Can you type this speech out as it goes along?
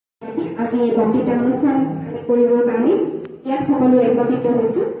আজি এই বক্তৃতা অনুষ্ঠান কৰিবৰ কাৰণে ইয়াত সকলো একত্ৰিত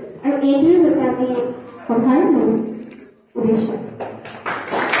হৈছো আৰু এইটোৱে হৈছে আজি সভাৰ মূল উদ্দেশ্য।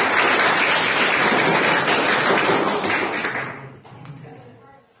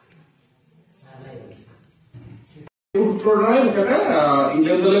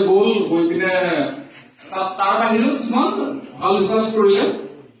 ইংলেণ্ডলৈ গ'ল, গৈ পিনে তাৰ বাহিৰেও কিছুমান ভাল ৰিচাৰ্চ কৰিলে,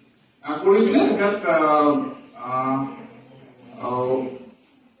 কৰি পিনে তেখেত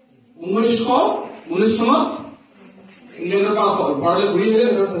 1919 চনত ইংলেণ্ডৰ পৰা ঘৰলৈ ঘূৰি আহিলে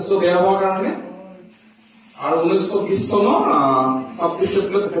তেখেতৰ স্বাস্থ্য বেয়া হোৱাৰ কাৰণে, আৰু 1920 চনৰ 26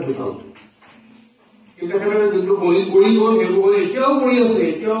 এপ্ৰিলত তেখেত ঢুকাল। কিন্তু তেখেতে যিটো গণিত কৰি গ'ল সেইবোৰ গণিত এতিয়াও কৰি আছে,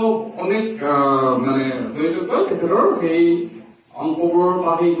 এতিয়াও অনেক মানে তেখেতৰ সেই অংকবোৰৰ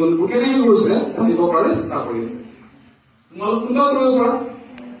বা সেই গণিতবোৰ কেনেকৈ কৰিছে জানিব পাৰে, চেষ্টা কৰি আছে। তোমালোক কোনোবা কৰিব পাৰা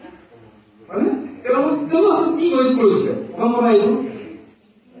হয়নে? তেওঁলোকে কি গণিত কৰিছিলে গম পাবা, এইটো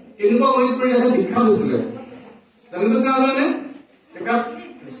কেনেকুৱা গণিত কৰি তেখেত বিখ্যাত হৈছিলে জানিব চানে? তেখেত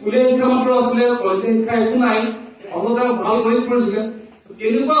স্কুলীয়া শিক্ষা মাত্ৰ আছিলে, কলেজীয়া শিক্ষা একো নাই, অথচ তেওঁ ভাল গণিত কৰিছিলে।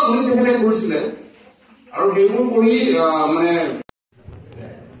 কেনেকুৱা গণিত তেখেতে কৰিছিলে আৰু সেইবোৰ কৰি মানে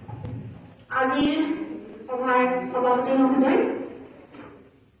আজিৰ সভাৰ সভাপতি মহোদয়,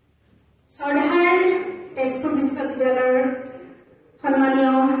 চৰ্দাৰ তেজপুৰ বিশ্ববিদ্যালয়ৰ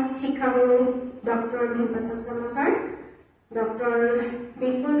সন্মানীয় শিক্ষাগুৰু ডক্টৰ ভীমপ্ৰসাদ শৰ্মা ছাৰ, ডক্টৰ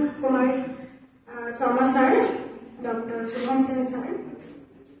বিপুল Kumar Sharma sir, doctor Shubham Sen sir,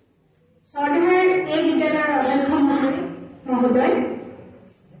 Sardar এই বিদ্যালয়ৰ অধ্যক্ষ মহোদয়,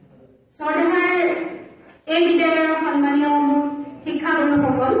 চৰ্দাৰ এই বিদ্যালয়ৰ সন্মানীয়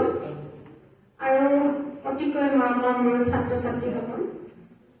শিক্ষাগুৰুসকল আৰু অতিকৈ মৰমৰ মোৰ ছাত্ৰ ছাত্ৰীসকল,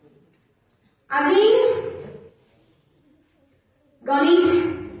 আজি গণিত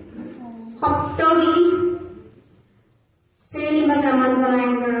সপ্তগী শ্ৰীনিবাস ৰামানুজন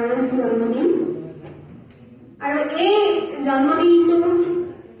আয়েঙ্গাৰৰ জন্মদিন, আৰু এই জন্মদিনটো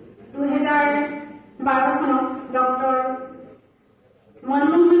 2012 চনত ডক্টৰ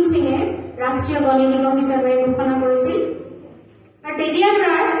মনমোহন সিঙে ৰাষ্ট্ৰীয় গণিত দিৱস হিচাপে ঘোষণা কৰিছিল। আৰু তেতিয়াৰ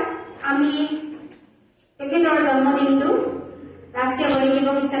পৰাই আমি তেখেতৰ জন্মদিনটো ৰাষ্ট্ৰীয় গণিত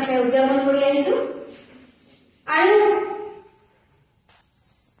দিৱস হিচাপে উদযাপন কৰি আহিছো। আৰু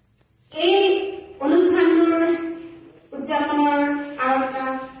এই অনুষ্ঠানটোৰ উদযাপনৰ আৰু এটা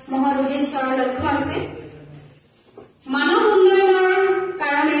মহৎ উদ্দেশ্য আৰু লক্ষ্য আছে। মানৱ উন্নয়নৰ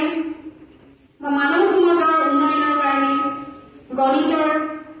কাৰণে বা মানৱ সমাজৰ উন্নয়নৰ কাৰণে গণিতৰ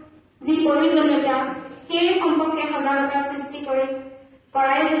যি প্ৰয়োজনীয়তা সেই সম্পৰ্কে সজাগতা সৃষ্টি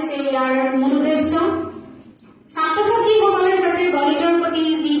কৰাই হৈছে ইয়াৰ মূল উদ্দেশ্য। ছাত্ৰ ছাত্ৰীসকলে যাতে গণিতৰ প্ৰতি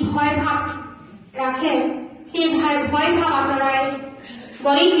যি ভয় ভাৱ ৰাখে সেই ভয় ভাৱ আঁতৰাই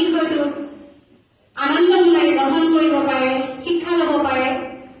গণিত বিষয়টো আনন্দ মনেৰে গ্ৰহণ কৰিব পাৰে, শিক্ষা ল'ব পাৰে,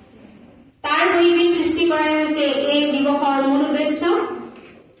 তাৰ পৰিৱেশ সৃষ্টি কৰাই হৈছে এই দিৱসৰ মূল উদ্দেশ্য।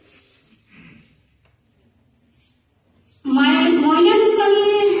 মইনামুছনি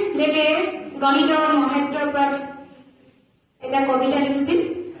দেৱে গণিতৰ মহত্বৰ ওপৰত এটা কবিতা লিখিছিল।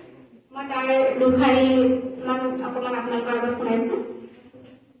 মই তাৰ দুখাৰী অকমান আপোনালোকৰ আগত শুনাইছো।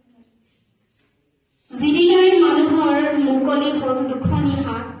 যিদিনাই মানুহৰ মুকলি হ'ল দুখনি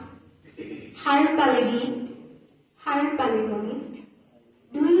হাত, সাৰ পালে গীত, সাৰ পালে গণিত,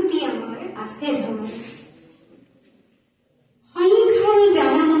 দুয়োটি আমাৰ আছে ভ্ৰমণ। সংখ্যাৰো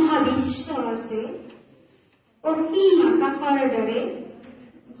জানা মহাবিশ্ব আছে, অসীম আকাশৰ দৰে,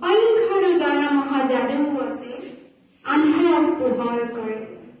 সংখ্যাৰো জানা মহাযাদু আছে, আন্ধাৰক পোহৰ কৰে।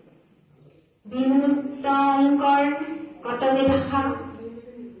 বিমূৰ্ত অংকৰ কত যে ভাষা,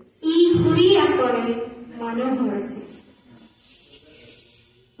 ই সুৰীয়া কৰে মানুহৰ চিন।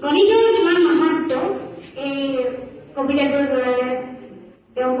 গণিতৰ কিমান মাহাত্ম্য এই কবিতাটোৰ জৰিয়তে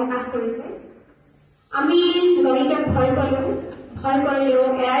তেওঁ প্ৰকাশ কৰিছে। আমি গণিতক ভয় কৰিলেও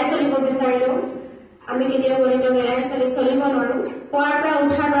এৰাই চলিব বিচাৰিলেও আমি কেতিয়াও গণিতক এৰাই চলিব নোৱাৰো। পুৱাৰ পৰা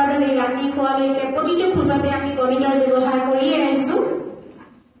উঠাৰ পৰা ধৰি ৰাতি শোৱালৈকে প্ৰতিটো খোজতে আমি গণিতৰ ব্যৱহাৰ কৰিয়ে আহিছো।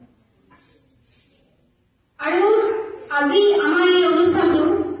 আৰু আজি আমাৰ এই অনুষ্ঠানটো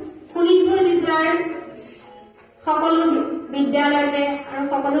শোণিতপুৰ জিলাৰ সকলো বিদ্যালয়তে আৰু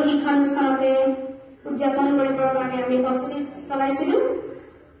সকলো শিক্ষানুষ্ঠানতে উদযাপন কৰিবৰ কাৰণে আমি প্ৰস্তুতি চলাইছিলো।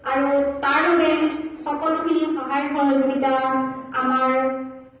 আৰু তাৰ বাবে সকলোখিনি সহায় সহযোগিতা আমাৰ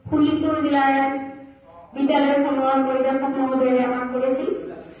শোণিতপুৰ জিলাৰ বিদ্যালয়সমূহৰ পৰিদৰ্শক মহোদয়ে আমাক কৰিছিল।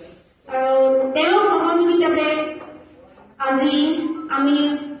 আৰু তেওঁৰ সহযোগিতাতে আজি আমি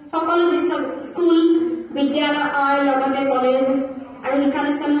সকলো স্কুল বিদ্যালয় লগতে কলেজ আৰু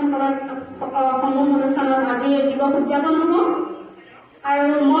শিক্ষানুষ্ঠানসমূহত সমূহ অনুষ্ঠানত আজি দিৱস উদযাপন হ'ব। আৰু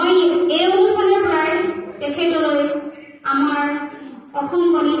মই এই অনুষ্ঠানৰ পৰাই তেখেতলৈ আমাৰ অসম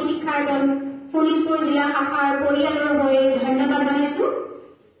গণিত শিক্ষাৰ দল শোণিতপুৰ জিলা শাখাৰ পৰিয়ালৰ হৈ ধন্যবাদ জনাইছো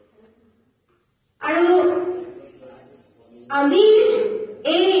আৰু আজি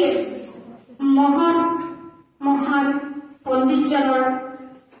এই মহান পণ্ডিতজনৰ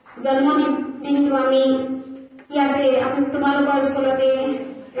জন্মদিনটো আমি ইয়াতে তোমালোকৰ স্কুলতে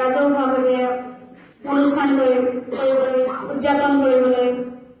ৰাজহুৱাভাৱে অনুষ্ঠান কৰিবলৈ উদযাপন কৰিবলৈ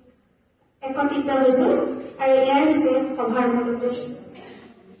একত্ৰিত হৈছো আৰু এয়াই হৈছে সভাৰ মূল উদ্দেশ্য।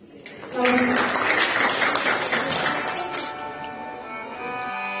 নমস্কাৰ।